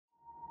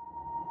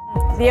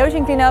The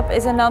Ocean Cleanup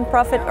is a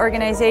non-profit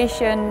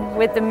organization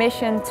with the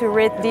mission to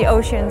rid the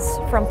oceans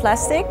from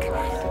plastic.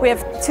 We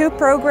have two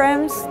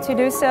programs to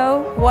do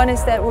so. One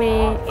is that we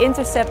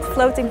intercept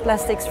floating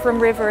plastics from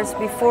rivers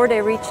before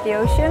they reach the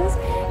oceans,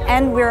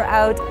 and we're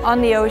out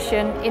on the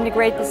ocean in the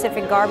Great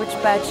Pacific Garbage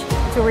Patch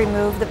to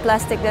remove the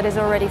plastic that is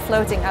already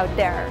floating out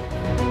there.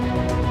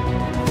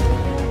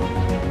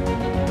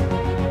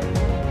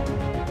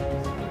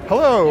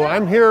 Hello,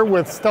 I'm here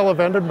with Stella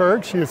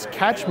Berg. She is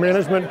Catch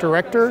Management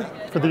Director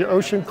for the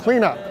Ocean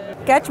Cleanup.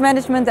 Catch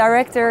Management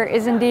Director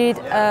is indeed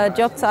a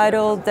job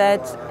title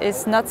that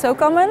is not so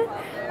common.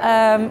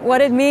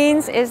 What it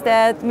means is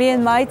that me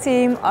and my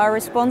team are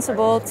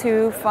responsible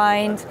to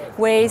find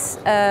ways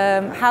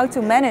how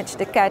to manage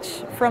the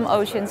catch from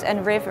oceans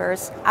and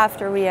rivers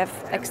after we have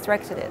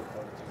extracted it.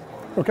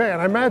 Okay,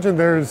 and I imagine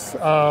there's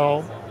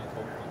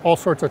all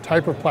sorts of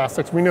type of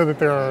plastics. We know that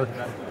there are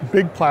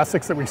big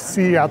plastics that we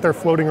see out there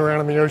floating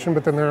around in the ocean,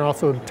 but then there are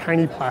also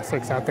tiny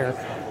plastics out there.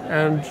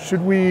 And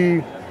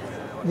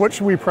what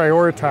should we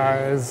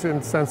prioritize in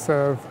the sense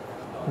of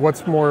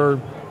what's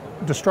more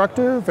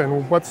destructive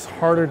and what's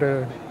harder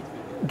to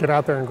get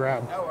out there and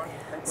grab?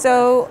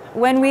 So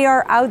when we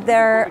are out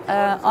there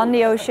on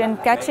the ocean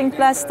catching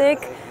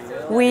plastic,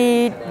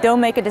 we don't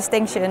make a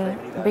distinction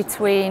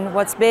between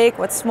what's big,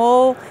 what's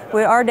small.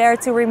 We are there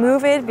to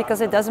remove it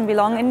because it doesn't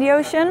belong in the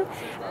ocean.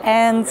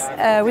 And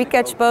we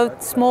catch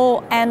both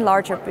small and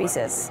larger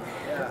pieces.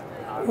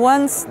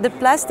 Once the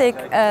plastic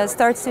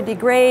starts to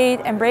degrade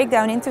and break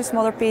down into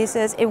smaller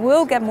pieces, it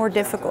will get more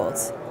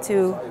difficult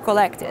to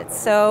collect it.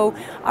 So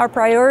our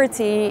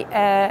priority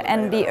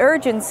and the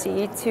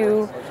urgency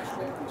to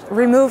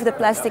remove the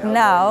plastic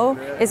now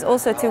is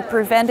also to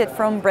prevent it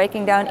from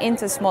breaking down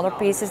into smaller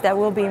pieces that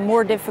will be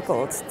more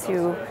difficult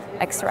to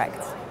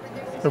extract.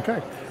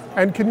 Okay.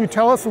 And can you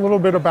tell us a little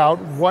bit about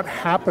what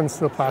happens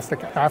to the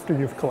plastic after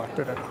you've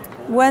collected it?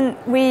 When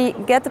we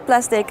get the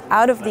plastic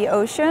out of the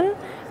ocean,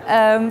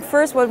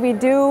 first what we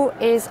do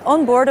is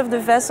on board of the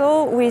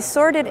vessel, we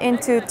sort it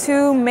into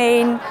two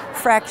main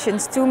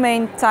fractions, two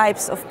main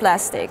types of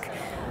plastic.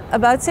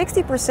 About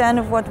 60%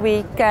 of what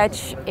we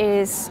catch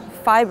is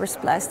fibrous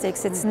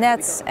plastics, it's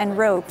nets and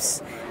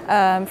ropes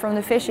from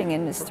the fishing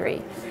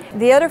industry.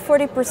 The other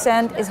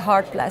 40% is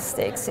hard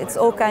plastics. It's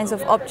all kinds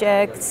of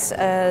objects,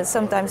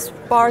 sometimes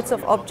parts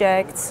of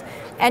objects.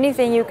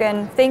 Anything you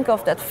can think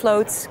of that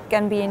floats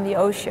can be in the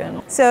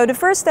ocean. So the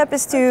first step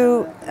is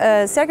to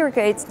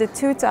segregate the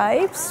two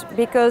types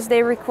because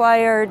they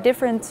require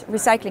different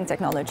recycling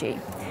technology.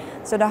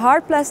 So the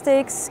hard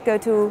plastics go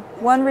to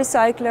one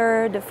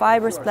recycler, the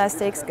fibrous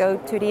plastics go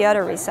to the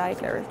other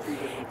recycler.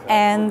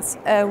 And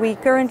we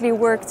currently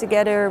work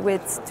together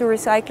with two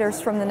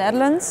recyclers from the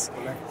Netherlands.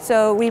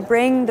 So we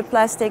bring the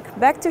plastic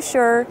back to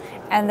shore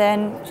and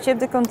then ship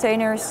the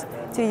containers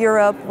to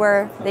Europe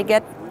where they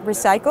get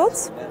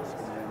recycled.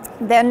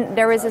 Then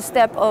there is a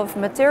step of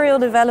material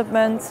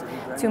development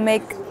to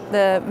make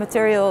the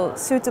material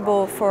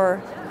suitable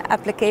for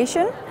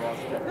application.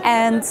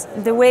 And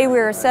the way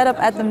we're set up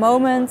at the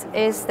moment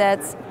is that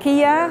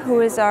Kia,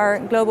 who is our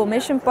global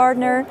mission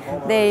partner,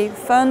 they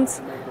fund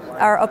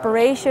our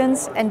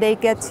operations and they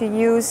get to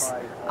use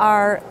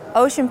our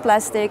ocean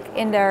plastic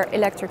in their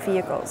electric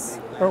vehicles.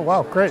 Oh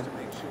wow, great.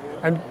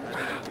 And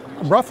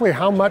roughly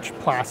how much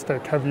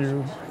plastic have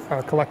you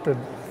collected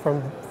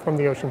from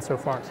the ocean so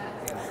far?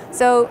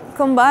 So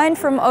combined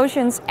from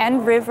oceans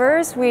and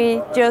rivers,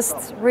 we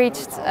just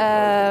reached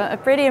a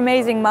pretty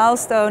amazing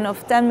milestone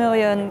of 10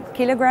 million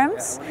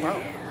kilograms. Wow.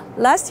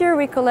 Last year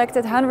we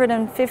collected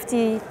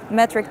 150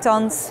 metric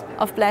tons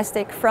of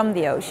plastic from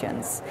the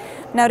oceans.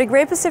 Now the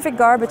Great Pacific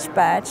Garbage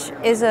Patch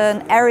is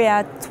an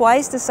area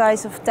twice the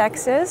size of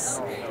Texas,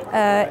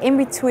 in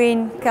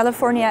between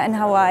California and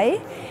Hawaii.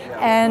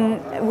 And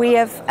we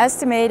have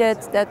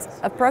estimated that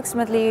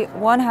approximately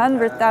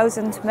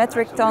 100,000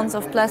 metric tons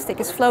of plastic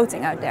is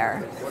floating out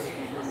there.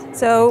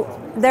 So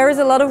there is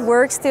a lot of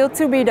work still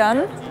to be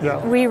done.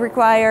 Yeah. We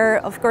require,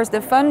 of course, the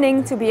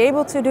funding to be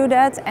able to do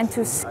that and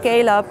to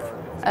scale up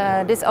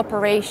this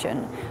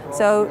operation.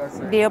 So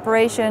the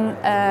operation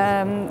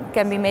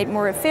can be made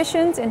more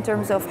efficient in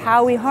terms of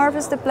how we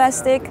harvest the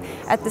plastic.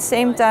 At the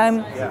same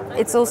time,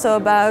 it's also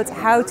about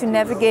how to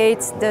navigate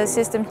the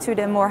system to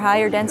the more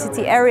higher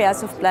density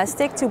areas of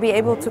plastic to be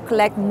able to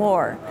collect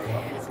more.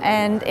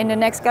 And in the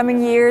next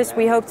coming years,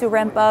 we hope to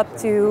ramp up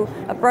to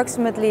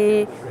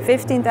approximately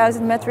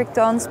 15,000 metric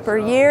tons per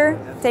year,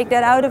 take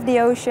that out of the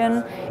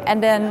ocean,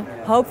 and then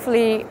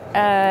hopefully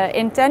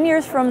in 10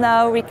 years from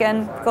now, we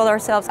can call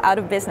ourselves out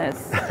of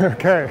business.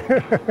 Okay.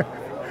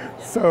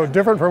 So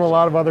different from a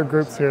lot of other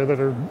groups here that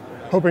are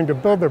hoping to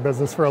build their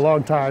business for a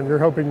long time, you're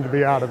hoping to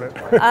be out of it.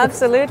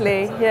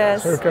 Absolutely,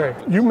 yes. Okay.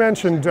 You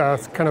mentioned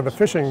kind of the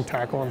fishing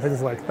tackle and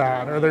things like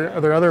that. Are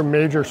there other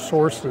major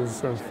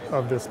sources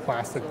of this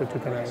plastic that you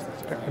can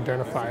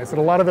identify? Is it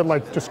a lot of it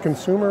like just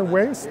consumer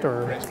waste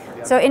or?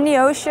 So in the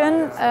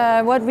ocean,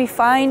 what we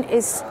find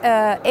is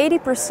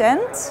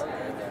 80%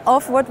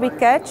 of what we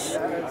catch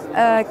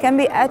can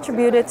be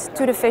attributed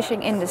to the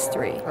fishing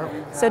industry.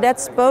 So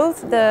that's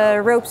both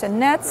the ropes and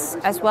nets,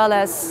 as well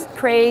as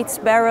crates,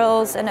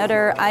 barrels, and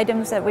other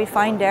items that we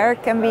find there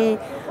can be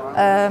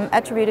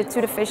attributed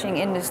to the fishing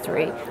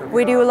industry.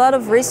 We do a lot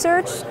of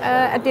research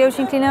at the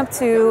Ocean Cleanup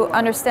to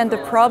understand the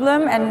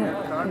problem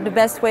and the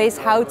best ways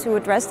how to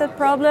address that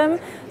problem.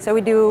 So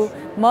we do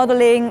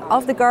modeling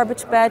of the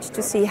garbage patch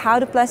to see how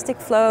the plastic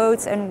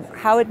floats and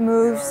how it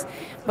moves.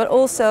 But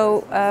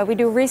also we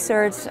do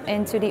research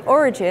into the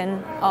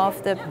origin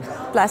of the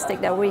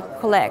plastic that we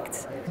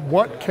collect.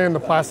 What can the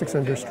plastics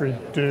industry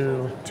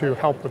do to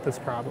help with this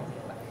problem?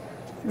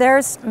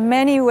 There's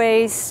many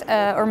ways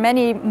or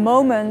many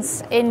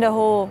moments in the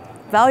whole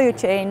value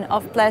chain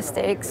of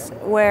plastics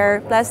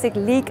where plastic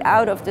leak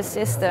out of the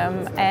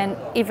system and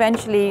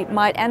eventually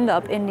might end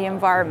up in the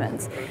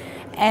environment.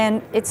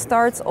 And it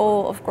starts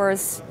all, of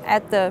course,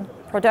 at the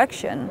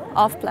production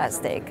of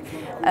plastic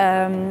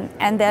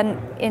and then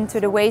into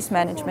the waste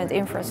management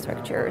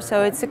infrastructure.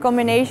 So it's a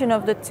combination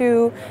of the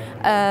two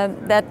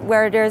that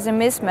where there's a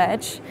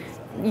mismatch,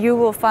 you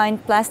will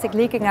find plastic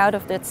leaking out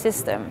of that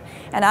system.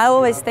 And I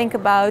always think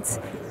about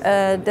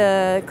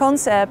the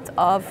concept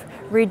of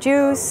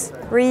reduce,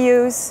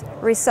 reuse,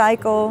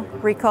 recycle,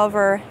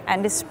 recover,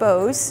 and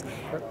dispose.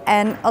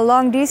 And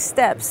along these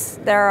steps,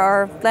 there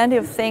are plenty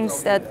of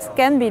things that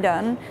can be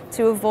done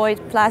to avoid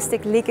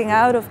plastic leaking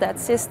out of that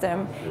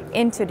system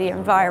into the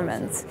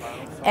environment.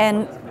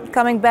 And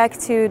coming back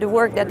to the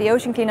work that the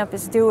Ocean Cleanup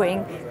is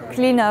doing,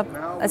 cleanup,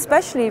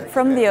 especially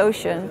from the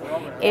ocean,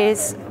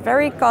 is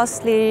very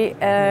costly.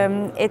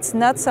 It's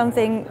not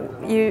something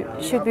you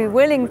should be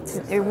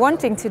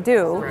wanting to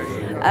do.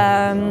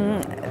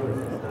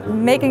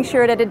 Making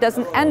sure that it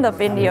doesn't end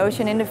up in the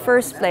ocean in the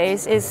first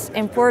place is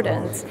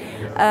important.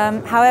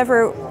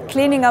 However,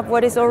 cleaning up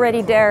what is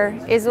already there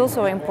is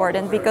also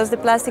important because the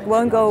plastic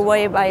won't go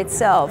away by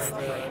itself.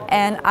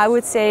 And I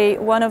would say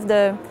one of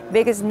the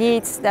biggest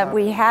needs that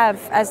we have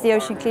as the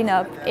Ocean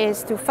Cleanup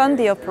is to fund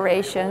the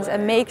operations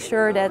and make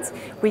sure that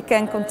we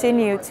can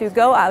continue to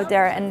go out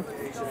there and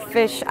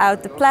fish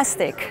out the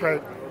plastic.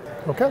 Right.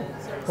 Okay.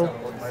 Well,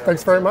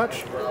 thanks very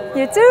much.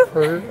 You too.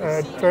 For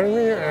joining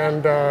me,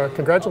 and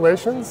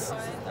congratulations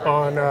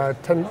on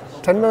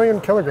 10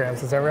 million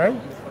kilograms, is that right?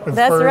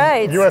 That's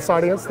right. For US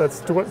audience, that's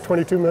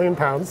 22 million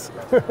pounds.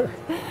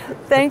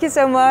 Thank you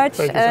so much.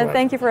 Thank you so much.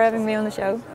 Thank you for having me on the show.